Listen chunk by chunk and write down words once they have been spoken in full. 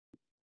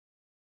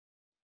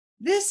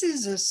This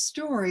is a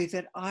story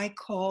that I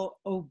call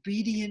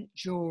Obedient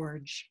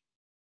George.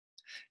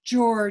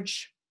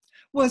 George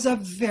was a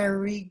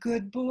very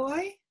good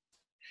boy.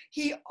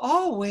 He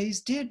always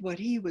did what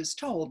he was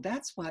told.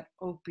 That's what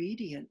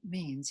obedient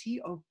means.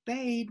 He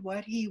obeyed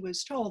what he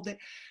was told.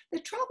 The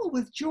trouble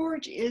with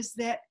George is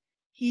that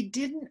he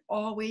didn't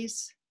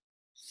always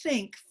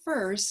think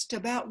first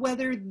about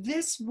whether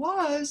this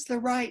was the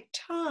right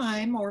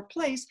time or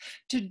place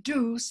to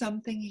do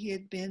something he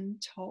had been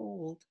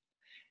told.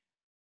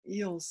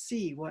 You'll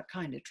see what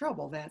kind of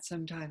trouble that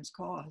sometimes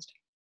caused.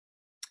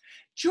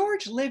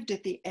 George lived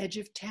at the edge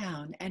of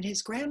town, and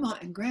his grandma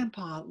and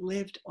grandpa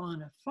lived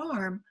on a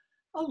farm,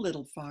 a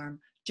little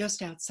farm,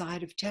 just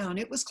outside of town.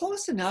 It was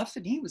close enough,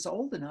 and he was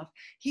old enough,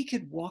 he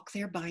could walk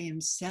there by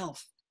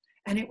himself.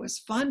 And it was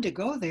fun to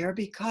go there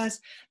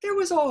because there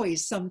was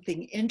always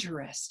something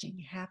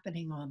interesting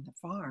happening on the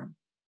farm.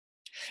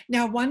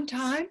 Now, one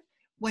time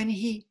when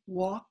he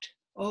walked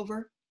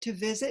over to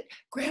visit,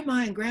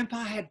 Grandma and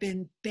Grandpa had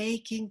been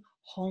baking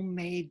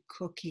homemade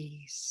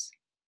cookies.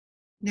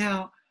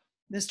 Now,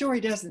 the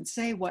story doesn't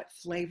say what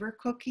flavor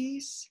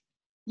cookies.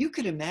 You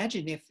could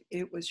imagine if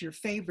it was your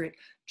favorite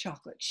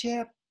chocolate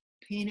chip,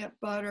 peanut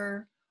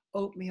butter,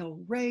 oatmeal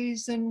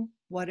raisin,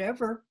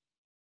 whatever.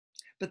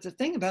 But the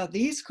thing about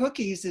these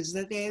cookies is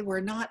that they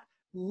were not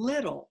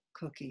little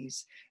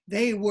cookies.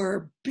 They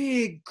were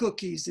big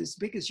cookies, as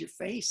big as your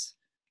face.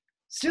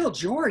 Still,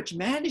 George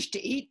managed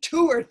to eat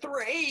 2 or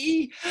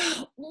 3.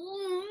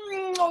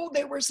 Oh,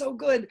 they were so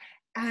good.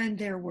 And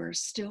there were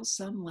still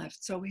some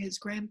left. So his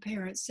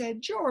grandparents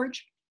said,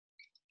 George,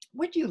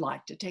 would you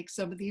like to take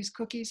some of these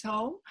cookies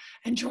home?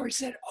 And George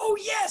said, oh,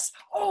 yes.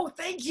 Oh,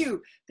 thank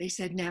you. They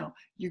said, now,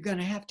 you're going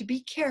to have to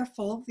be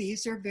careful.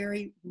 These are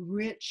very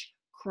rich,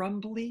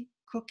 crumbly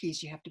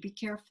cookies. You have to be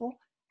careful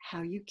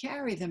how you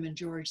carry them. And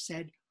George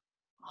said,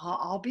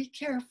 I'll be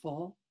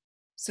careful.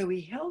 So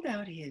he held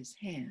out his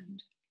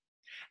hand.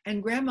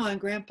 And Grandma and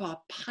Grandpa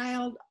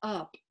piled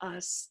up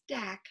a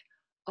stack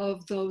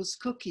of those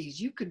cookies.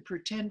 You can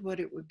pretend what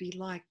it would be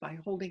like by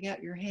holding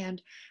out your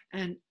hand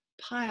and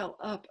pile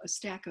up a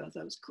stack of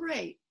those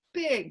great,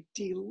 big,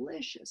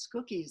 delicious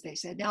cookies. They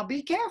said, now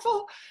be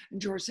careful. And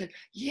George said,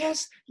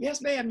 yes,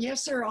 yes, ma'am,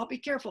 yes, sir, I'll be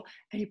careful.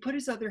 And he put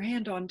his other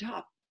hand on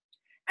top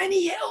and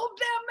he held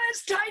them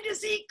as tight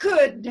as he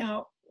could.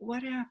 Now,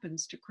 what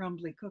happens to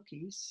crumbly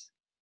cookies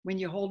when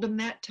you hold them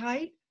that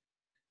tight?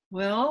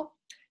 Well,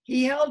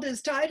 he held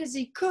as tight as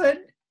he could,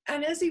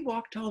 and as he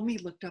walked home, he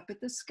looked up at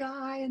the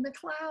sky and the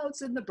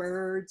clouds and the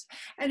birds,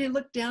 and he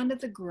looked down at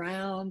the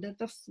ground, at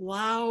the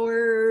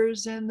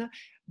flowers and the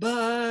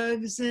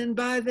bugs, and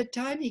by the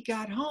time he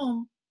got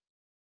home,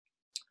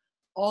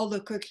 all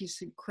the cookies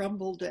had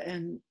crumbled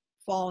and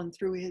fallen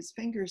through his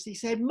fingers. He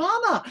said,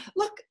 Mama,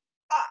 look,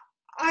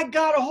 I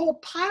got a whole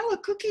pile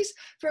of cookies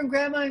from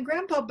Grandma and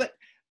Grandpa,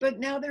 but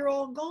now they're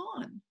all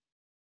gone.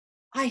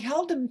 I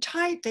held them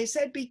tight. They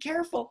said, be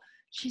careful.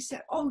 She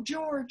said, oh,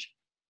 George,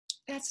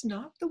 that's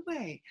not the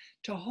way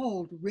to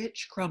hold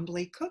rich,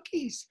 crumbly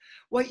cookies.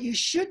 What you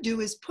should do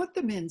is put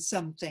them in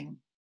something.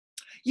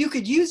 You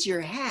could use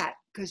your hat,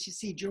 because you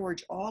see,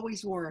 George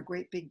always wore a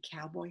great big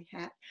cowboy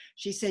hat.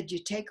 She said, you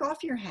take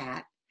off your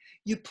hat,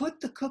 you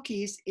put the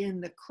cookies in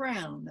the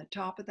crown, the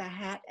top of the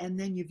hat, and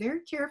then you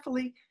very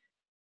carefully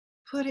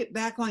put it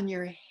back on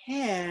your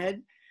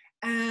head,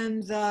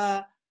 and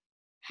the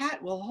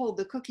hat will hold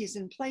the cookies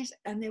in place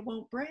and they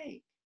won't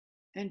break.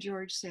 And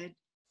George said,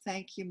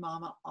 thank you,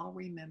 Mama, I'll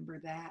remember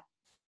that.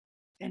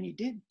 And he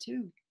did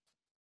too.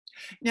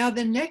 Now,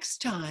 the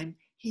next time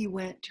he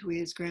went to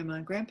his grandma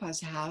and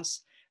grandpa's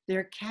house,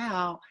 their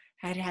cow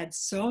had had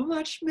so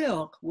much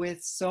milk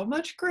with so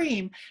much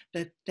cream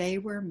that they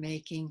were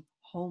making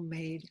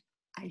homemade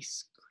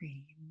ice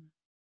cream.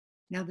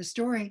 Now, the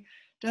story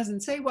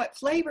doesn't say what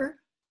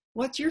flavor.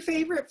 What's your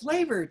favorite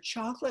flavor?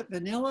 Chocolate,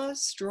 vanilla,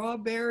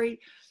 strawberry,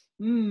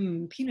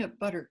 peanut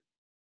butter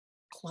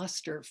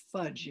cluster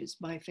fudge is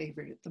my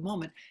favorite at the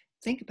moment.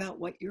 Think about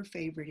what your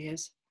favorite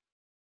is.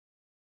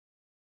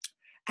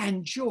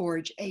 And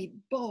George ate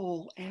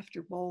bowl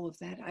after bowl of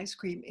that ice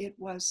cream. It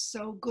was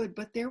so good,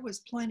 but there was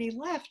plenty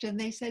left. And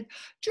they said,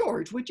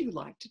 George, would you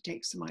like to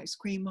take some ice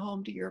cream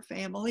home to your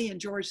family? And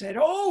George said,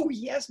 oh,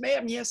 yes,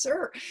 ma'am, yes,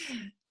 sir.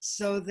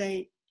 So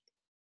they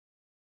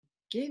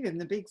gave him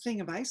the big thing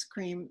of ice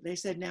cream. They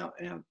said, now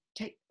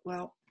take,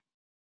 well,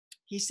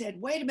 he said,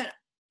 wait a minute,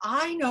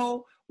 I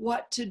know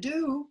what to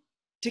do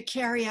to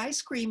carry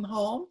ice cream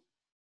home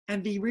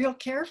and be real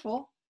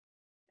careful.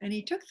 And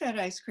he took that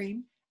ice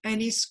cream and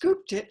he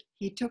scooped it.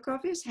 He took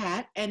off his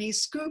hat and he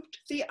scooped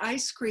the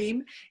ice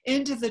cream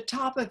into the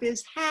top of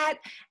his hat.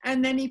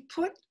 And then he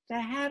put the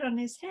hat on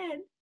his head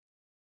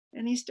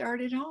and he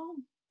started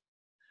home.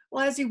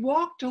 Well, as he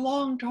walked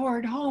along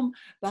toward home,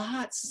 the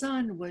hot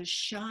sun was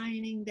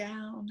shining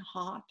down,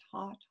 hot,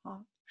 hot,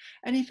 hot.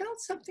 And he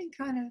felt something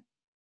kind of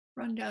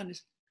run down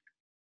his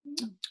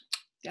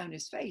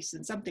face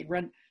and something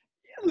run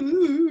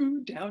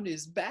down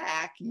his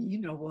back.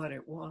 You know what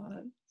it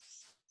was.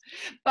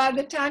 By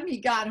the time he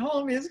got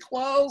home, his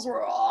clothes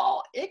were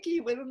all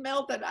icky with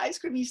melted ice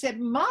cream. He said,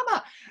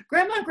 Mama,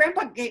 Grandma and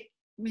Grandpa gave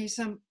me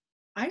some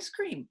ice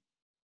cream.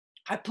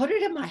 I put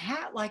it in my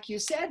hat like you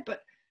said,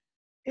 but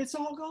it's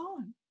all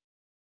gone.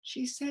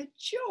 She said,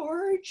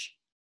 George,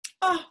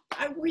 oh,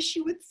 I wish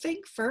you would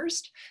think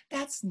first.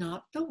 That's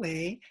not the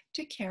way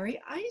to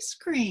carry ice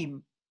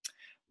cream.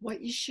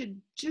 What you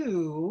should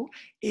do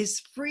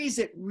is freeze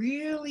it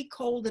really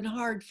cold and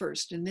hard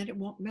first, and then it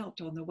won't melt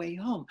on the way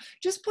home.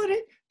 Just put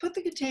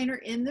the container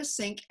in the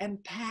sink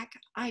and pack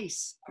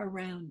ice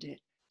around it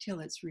till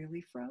it's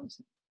really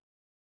frozen.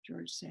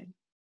 George said,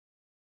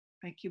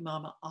 thank you,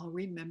 Mama. I'll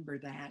remember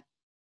that.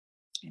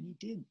 And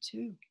he did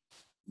too.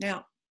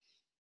 Now,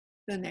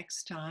 the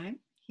next time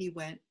he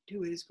went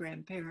to his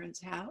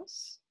grandparents'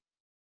 house,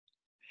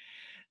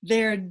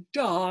 their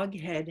dog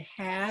had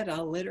had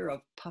a litter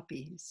of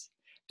puppies.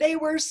 They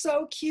were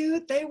so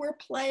cute. They were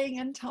playing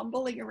and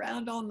tumbling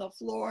around on the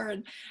floor,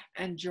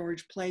 and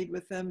George played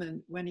with them.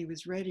 And when he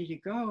was ready to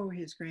go,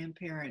 his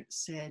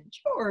grandparents said,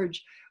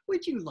 George,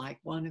 would you like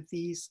one of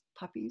these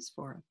puppies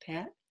for a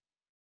pet?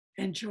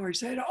 And George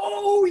said,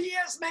 oh,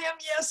 yes, ma'am,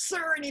 yes,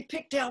 sir. And he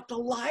picked out the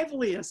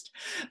liveliest,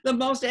 the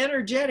most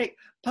energetic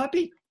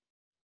puppy.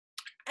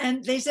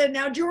 And they said,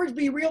 now, George,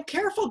 be real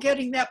careful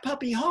getting that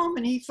puppy home.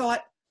 And he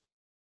thought,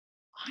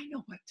 I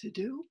know what to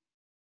do.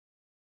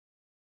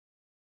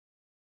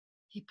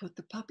 He put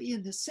the puppy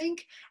in the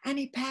sink and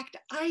he packed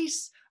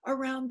ice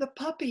around the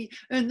puppy.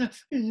 And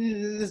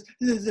the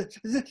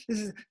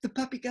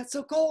puppy got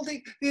so cold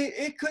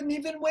it couldn't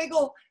even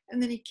wiggle.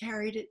 And then he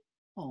carried it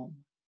home.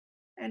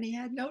 And he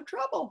had no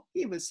trouble.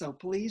 He was so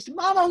pleased.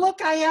 Mama,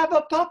 look, I have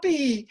a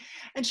puppy.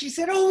 And she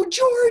said, oh,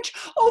 George,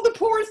 oh, the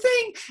poor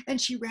thing. And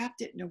she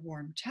wrapped it in a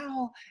warm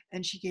towel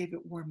and she gave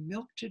it warm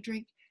milk to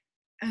drink.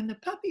 And the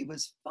puppy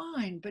was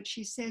fine. But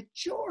she said,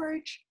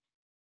 George,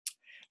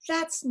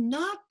 that's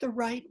not the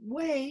right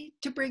way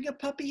to bring a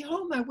puppy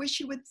home. I wish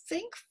you would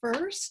think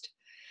first.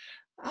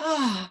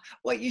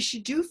 What you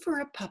should do for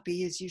a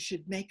puppy is you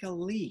should make a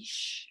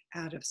leash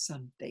out of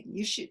something.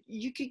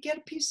 You could get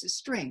a piece of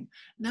string,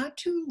 not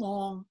too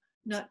long,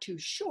 not too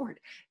short,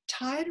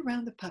 tie it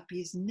around the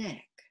puppy's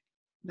neck,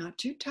 not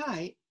too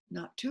tight,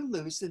 not too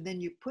loose, and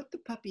then you put the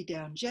puppy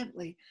down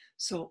gently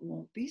so it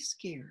won't be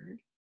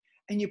scared,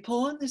 and you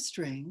pull on the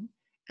string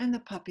and the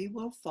puppy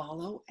will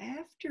follow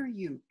after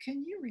you.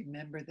 Can you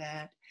remember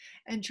that?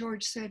 And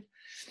George said,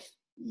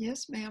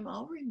 yes, ma'am,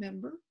 I'll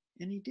remember.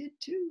 And he did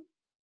too.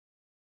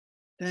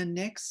 The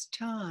next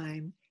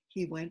time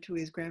he went to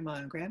his grandma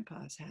and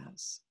grandpa's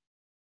house,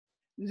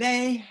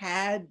 they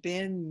had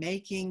been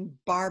making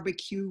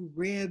barbecue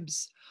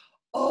ribs.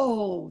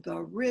 Oh,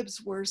 the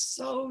ribs were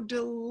so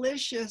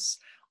delicious.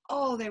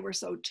 Oh, they were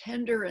so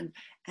tender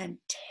and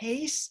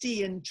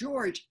tasty. And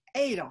George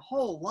ate a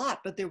whole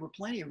lot, but there were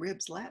plenty of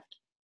ribs left.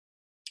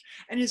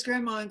 And his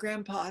grandma and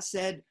grandpa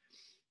said,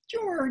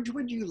 George,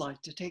 would you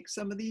like to take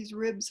some of these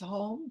ribs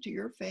home to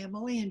your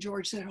family? And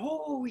George said,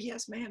 oh,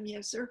 yes, ma'am,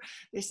 yes, sir.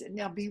 They said,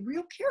 now be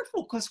real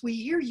careful because we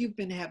hear you've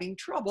been having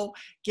trouble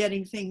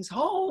getting things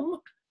home.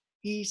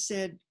 He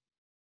said,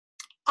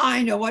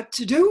 I know what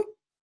to do.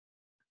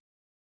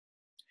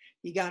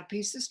 He got a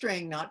piece of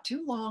string, not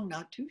too long,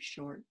 not too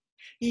short.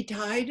 He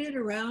tied it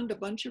around a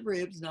bunch of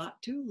ribs,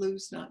 not too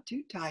loose, not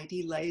too tight.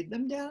 He laid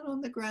them down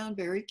on the ground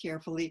very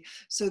carefully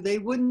so they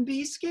wouldn't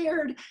be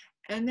scared,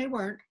 and they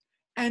weren't.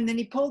 And then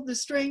he pulled the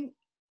string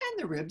and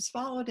the ribs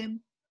followed him.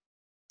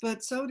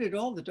 But so did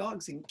all the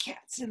dogs and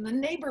cats in the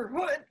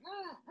neighborhood.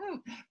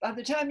 By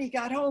the time he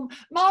got home,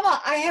 Mama,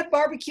 I had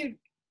barbecued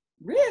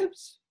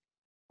ribs.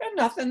 There's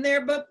nothing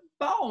there but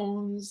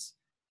bones.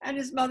 And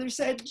his mother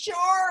said,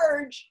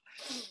 George,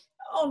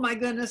 oh my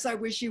goodness, I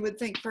wish you would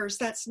think first.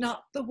 That's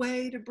not the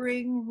way to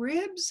bring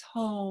ribs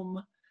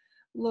home.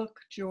 Look,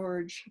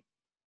 George,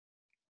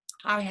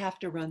 I have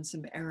to run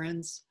some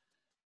errands.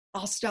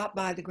 I'll stop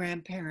by the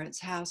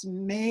grandparents' house.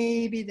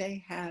 Maybe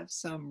they have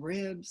some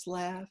ribs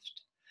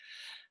left.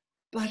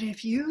 But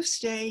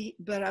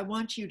I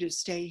want you to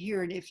stay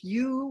here. And if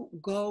you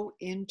go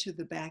into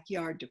the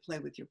backyard to play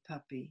with your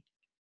puppy,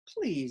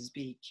 please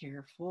be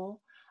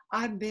careful.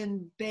 I've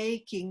been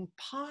baking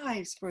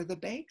pies for the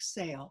bake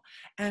sale,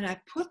 and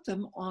I put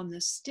them on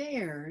the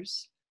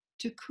stairs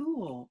to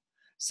cool.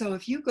 So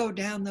if you go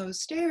down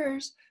those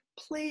stairs,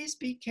 please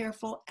be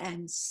careful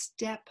and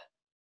step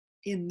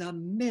in the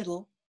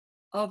middle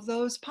of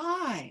those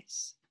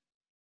pies.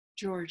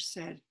 George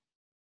said,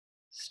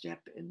 step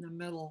in the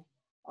middle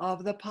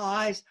of the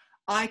pies.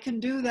 I can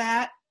do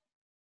that.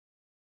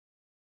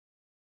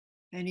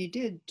 And he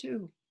did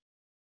too.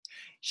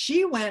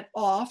 He went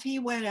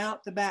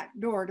out the back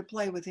door to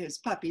play with his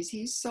puppies.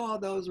 He saw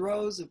those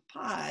rows of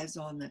pies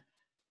on the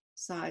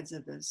sides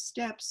of the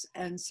steps,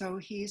 and so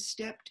he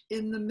stepped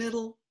in the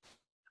middle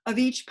of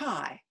each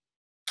pie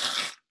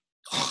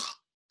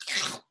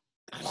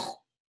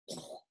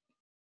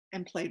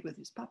and played with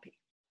his puppy.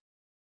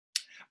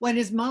 When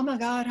his mama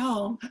got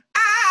home,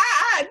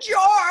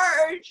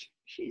 George,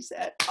 she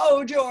said,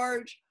 oh,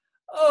 George,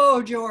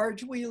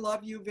 we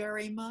love you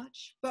very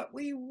much, but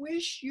we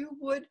wish you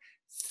would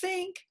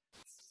think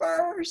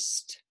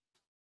first.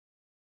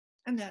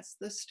 And that's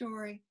the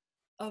story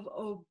of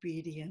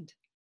Obedient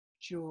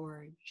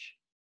George.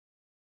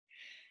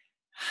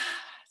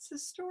 It's a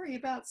story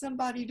about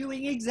somebody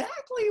doing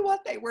exactly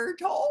what they were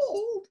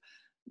told,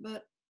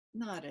 but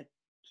not at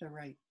the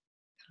right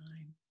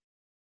time.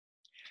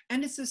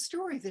 And it's a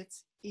story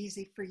that's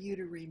easy for you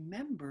to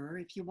remember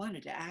if you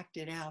wanted to act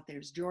it out.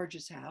 There's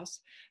George's house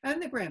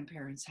and the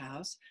grandparents'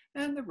 house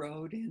and the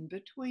road in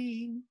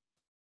between.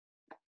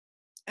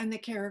 And the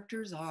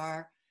characters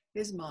are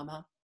his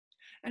mama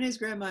and his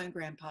grandma and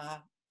grandpa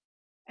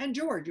and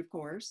George, of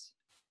course.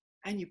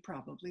 And you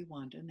probably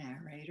want a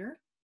narrator.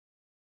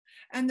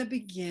 And the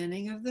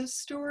beginning of the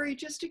story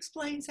just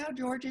explains how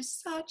George is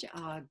such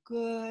a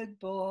good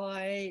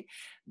boy,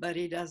 but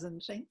he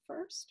doesn't think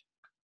first.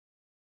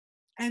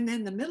 And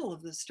then the middle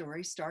of the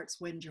story starts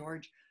when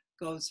George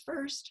goes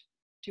first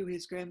to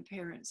his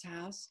grandparents'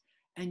 house.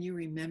 And you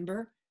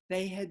remember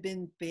they had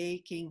been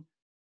baking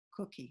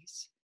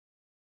cookies.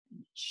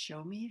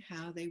 Show me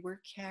how they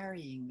were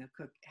carrying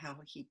how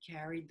he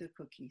carried the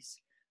cookies.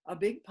 A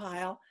big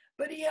pile,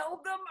 but he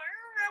held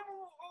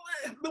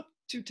them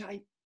too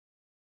tight.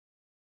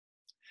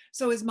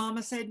 So his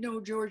mama said,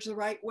 no, George, the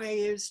right way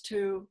is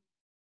to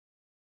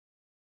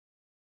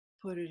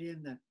put it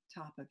in the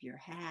top of your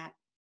hat.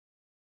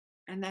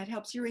 And that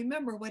helps you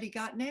remember what he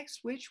got next,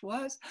 which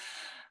was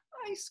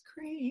ice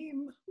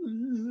cream.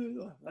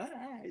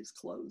 His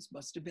clothes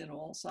must have been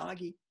all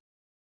soggy.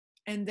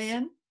 And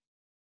then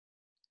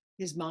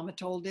his mama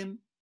told him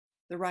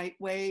the right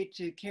way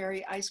to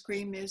carry ice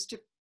cream is to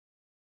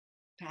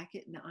pack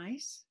it in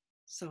ice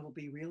so it'll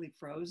be really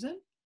frozen.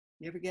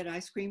 You ever get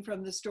ice cream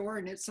from the store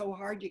and it's so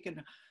hard you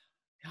can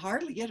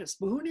hardly get a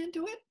spoon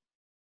into it?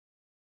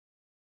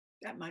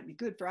 That might be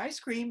good for ice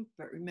cream,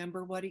 but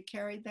remember what he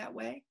carried that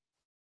way?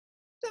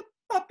 The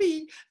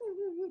puppy.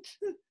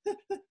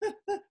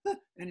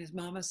 And his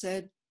mama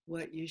said,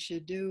 what you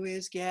should do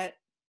is get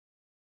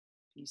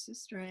a piece of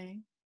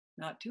string,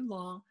 not too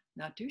long,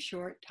 not too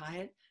short, tie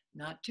it,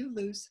 not too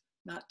loose,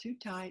 not too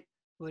tight,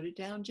 put it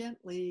down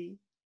gently,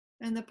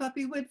 and the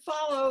puppy would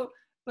follow.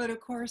 But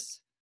of course,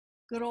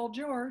 good old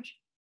George,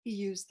 he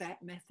used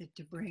that method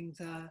to bring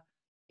the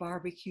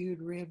barbecued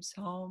ribs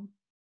home.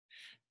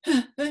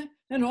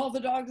 And all the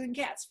dogs and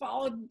cats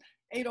followed and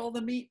ate all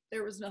the meat.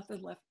 There was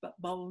nothing left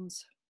but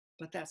bones.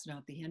 But that's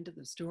not the end of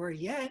the story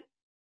yet.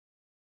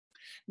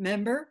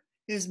 Remember,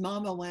 his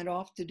mama went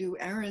off to do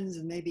errands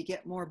and maybe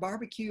get more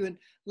barbecue and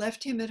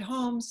left him at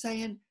home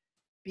saying,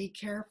 be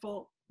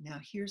careful. Now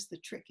here's the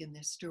trick in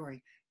this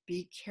story.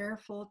 Be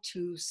careful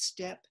to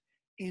step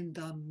in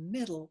the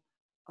middle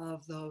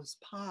of those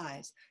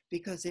pies,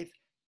 because if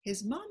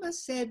his mama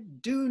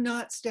said, do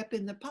not step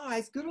in the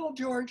pies, good old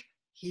George,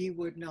 he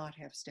would not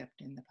have stepped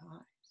in the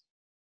pies.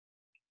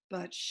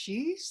 But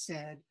she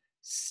said,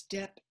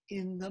 step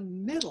in the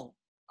middle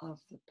of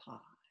the pies.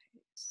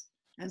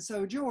 And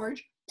so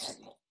George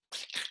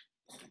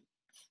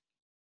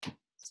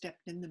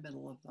stepped in the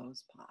middle of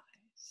those pies.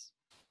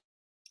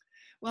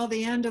 Well,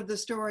 the end of the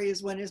story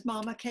is when his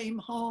mama came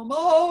home.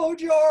 Oh,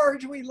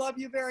 George, we love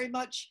you very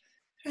much,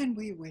 and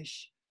we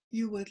wish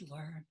you would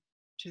learn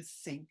to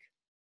think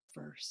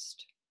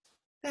first.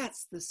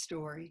 That's the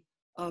story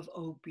of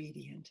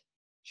Obedient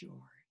George.